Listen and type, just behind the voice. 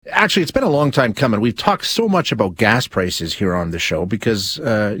actually, it's been a long time coming. We've talked so much about gas prices here on the show because,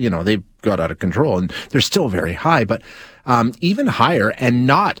 they've got out of control and they're still very high. But even higher and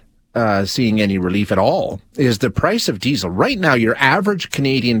not seeing any relief at all is the price of diesel. Right now, your average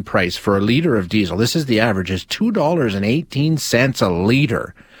Canadian price for a liter of diesel, this is the average, is $2.18 a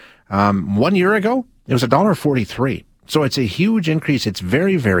liter. 1 year ago, it was $1.43. So it's a huge increase. It's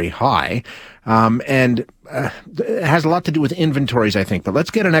very, very high. And it has a lot to do with inventories, I think. But let's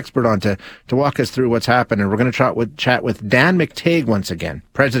get an expert on to walk us through what's happened. And we're going to chat with Dan McTeague once again,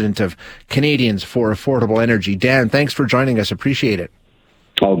 president of Canadians for Affordable Energy. Dan, thanks for joining us. Appreciate it.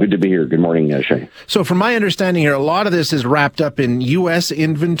 Oh, good to be here. Good morning, Shay. So from my understanding here, a lot of this is wrapped up in U.S.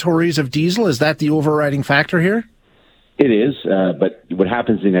 inventories of diesel. Is that the overriding factor here? It is, but what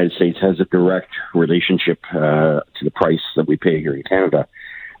happens in the United States has a direct relationship to the price that we pay here in Canada.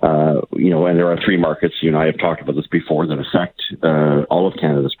 And there are three markets, you and I have talked about this before, that affect all of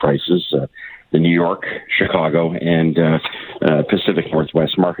Canada's prices, the New York, Chicago, and Pacific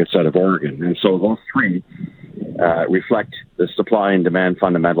Northwest markets out of Oregon. And so those three reflect the supply and demand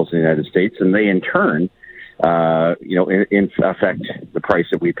fundamentals in the United States, and they in turn affect the price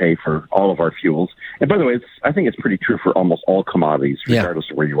that we pay for all of our fuels. And by the way, I think it's pretty true for almost all commodities, regardless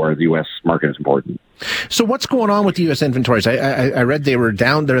of where you are. The U.S. market is important. So what's going on with the U.S. inventories? I read they were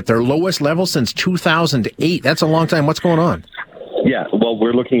down there at their lowest level since 2008. That's a long time. What's going on? Yeah, well,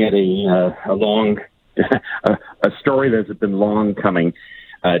 we're looking at a long a story that's been long coming.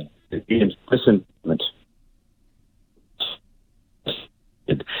 Disinvestment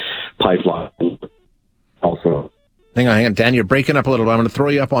pipeline. Also, hang on, Dan, you're breaking up a little bit. I'm going to throw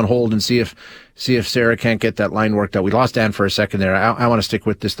you up on hold and see if Sarah can't get that line worked out. We lost Dan for a second there. I want to stick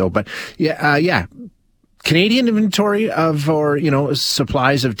with this though, but Canadian inventory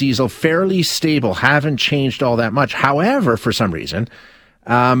supplies of diesel fairly stable, haven't changed all that much. However, for some reason,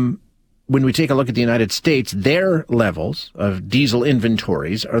 when we take a look at the United States, their levels of diesel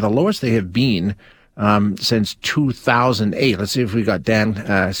inventories are the lowest they have been since 2008. Let's see if we got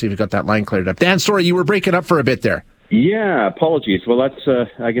Dan, see if we got that line cleared up. Dan, sorry, you were breaking up for a bit there. Yeah, apologies. Well, that's,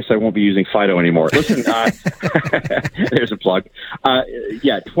 I guess I won't be using Fido anymore. Listen, there's a plug.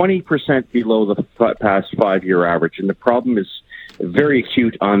 20% below the past 5-year average. And the problem is very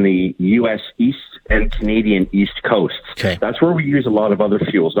acute on the U.S. East and Canadian East coasts. Okay. That's where we use a lot of other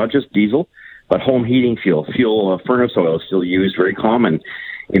fuels, not just diesel, but home heating fuel. Furnace oil is still used, very common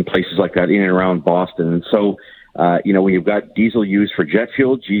in places like that, in and around Boston. And so, when you've got diesel used for jet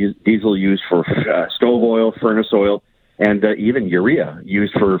fuel, diesel used for stove oil, furnace oil, and even urea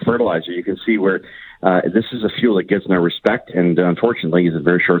used for fertilizer, you can see where this is a fuel that gets no respect and, unfortunately, is in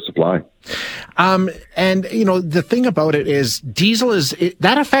very short supply. The thing about it is diesel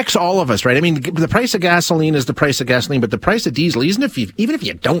that affects all of us, right? I mean, the price of gasoline is the price of gasoline, but the price of diesel, even if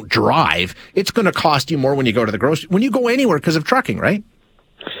you don't drive, it's going to cost you more when you go to the grocery, when you go anywhere because of trucking, right?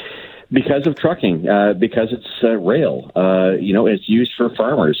 Because of trucking, because it's rail. It's used for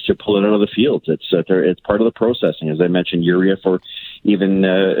farmers to pull it out of the fields. It's part of the processing, as I mentioned, urea for even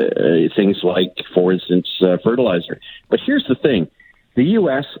things like, for instance, fertilizer. But here's the thing. The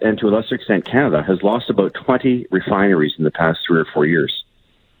U.S. and to a lesser extent Canada has lost about 20 refineries in the past 3 or 4 years.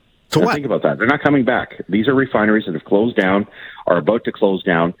 So what? Think about that. They're not coming back. These are refineries that have closed down, are about to close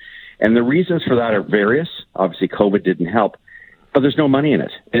down. And the reasons for that are various. Obviously, COVID didn't help. But there's no money in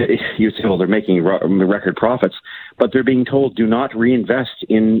it. You say, well, they're making record profits, but they're being told do not reinvest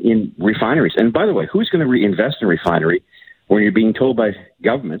in refineries. And by the way, who's going to reinvest in a refinery when you're being told by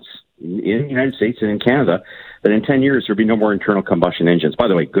governments in the United States and in Canada that in 10 years there'll be no more internal combustion engines? By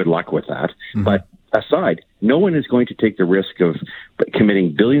the way, good luck with that. Mm-hmm. But aside, no one is going to take the risk of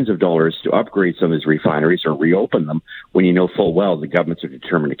committing billions of dollars to upgrade some of these refineries or reopen them when you know full well the governments are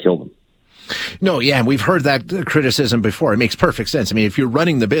determined to kill them. No, yeah, and we've heard that criticism before. It makes perfect sense. I mean, if you're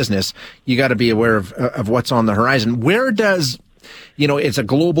running the business, you got to be aware of what's on the horizon. Where does, it's a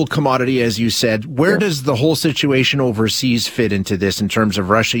global commodity, as you said. Where does the whole situation overseas fit into this in terms of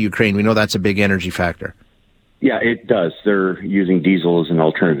Russia, Ukraine? We know that's a big energy factor. Yeah, it does. They're using diesel as an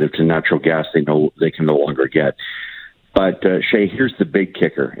alternative to natural gas they know they can no longer get. But, Shay, here's the big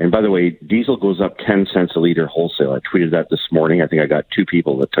kicker. And by the way, diesel goes up 10 cents a liter wholesale. I tweeted that this morning. I think I got 2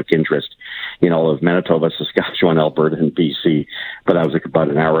 people that took interest in all of Manitoba, Saskatchewan, Alberta, and BC. But that was about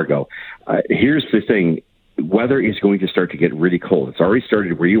an hour ago. Here's the thing. Weather is going to start to get really cold. It's already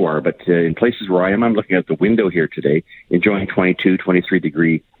started where you are, but in places where I am, I'm looking at the window here today, enjoying 22,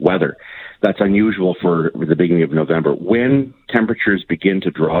 23-degree weather. That's unusual for the beginning of November. When temperatures begin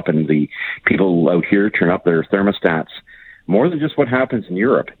to drop and the people out here turn up their thermostats, more than just what happens in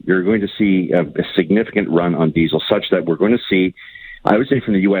Europe, you're going to see a significant run on diesel, such that we're going to see I would say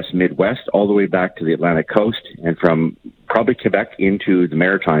from the U.S. Midwest all the way back to the Atlantic coast, and from probably Quebec into the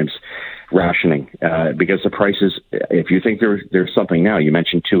Maritimes, rationing because the prices. If you think there's something now, you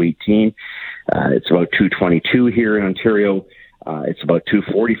mentioned 218. It's about 222 here in Ontario. It's about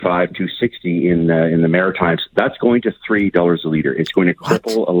 245, 260 in the Maritimes. That's going to $3 a liter. It's going to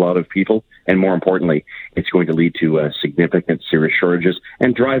cripple a lot of people, and more importantly, it's going to lead to significant, serious shortages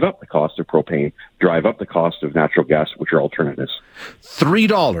and drive up the cost of propane, drive up the cost of natural gas, which are alternatives.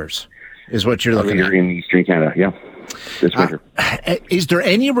 $3 is what you're looking at in Eastern Canada. Yeah, this winter. Is there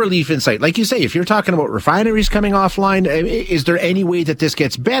any relief in sight? Like you say, if you're talking about refineries coming offline, is there any way that this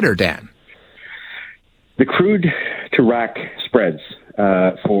gets better, Dan? The crude to rack spreads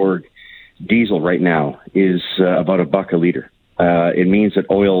for diesel right now is about $1 a liter. It means that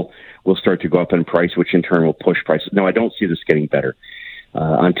oil will start to go up in price, which in turn will push prices. No, I don't see this getting better.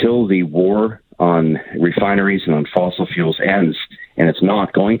 Until the war on refineries and on fossil fuels ends, and it's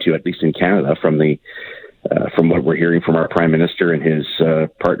not going to, at least in Canada, from what we're hearing from our Prime Minister and his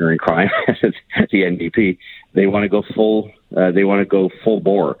partner in crime, the NDP, they want to go full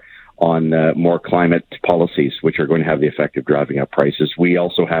bore on more climate policies, which are going to have the effect of driving up prices. We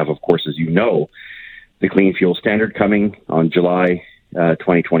also have, of course, as you know, the Clean Fuel Standard coming on July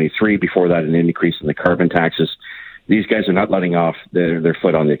 2023. Before that, an increase in the carbon taxes. These guys are not letting off their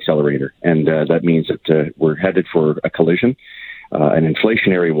foot on the accelerator, and that means that we're headed for a collision, an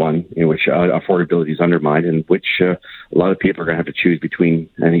inflationary one in which affordability is undermined, in which a lot of people are going to have to choose between,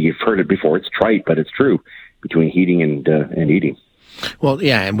 and you've heard it before, it's trite, but it's true, between heating and eating. Well,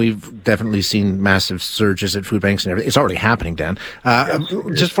 yeah, and we've definitely seen massive surges at food banks and everything. It's already happening, Dan.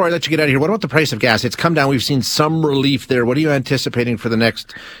 Just before I let you get out of here, what about the price of gas? It's come down. We've seen some relief there. What are you anticipating for the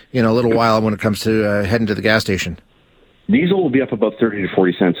next, little while when it comes to heading to the gas station? Diesel will be up about 30 to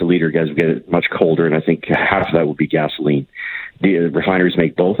 40 cents a liter as we get it much colder, and I think half of that will be gasoline. The refineries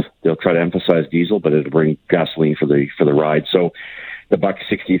make both. They'll try to emphasize diesel, but it'll bring gasoline for the ride. So the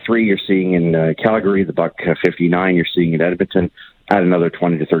 $1.63 you're seeing in Calgary, the $1.59 you're seeing in Edmonton, add another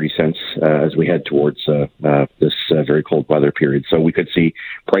 20 to 30 cents as we head towards this very cold weather period. So we could see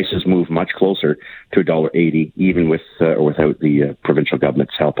prices move much closer to $1.80, even with or without the provincial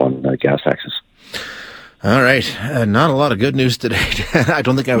government's help on gas taxes. All right. Not a lot of good news today. I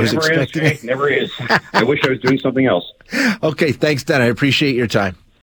don't think I was expecting it. Never is. I wish I was doing something else. Okay. Thanks, Dan. I appreciate your time.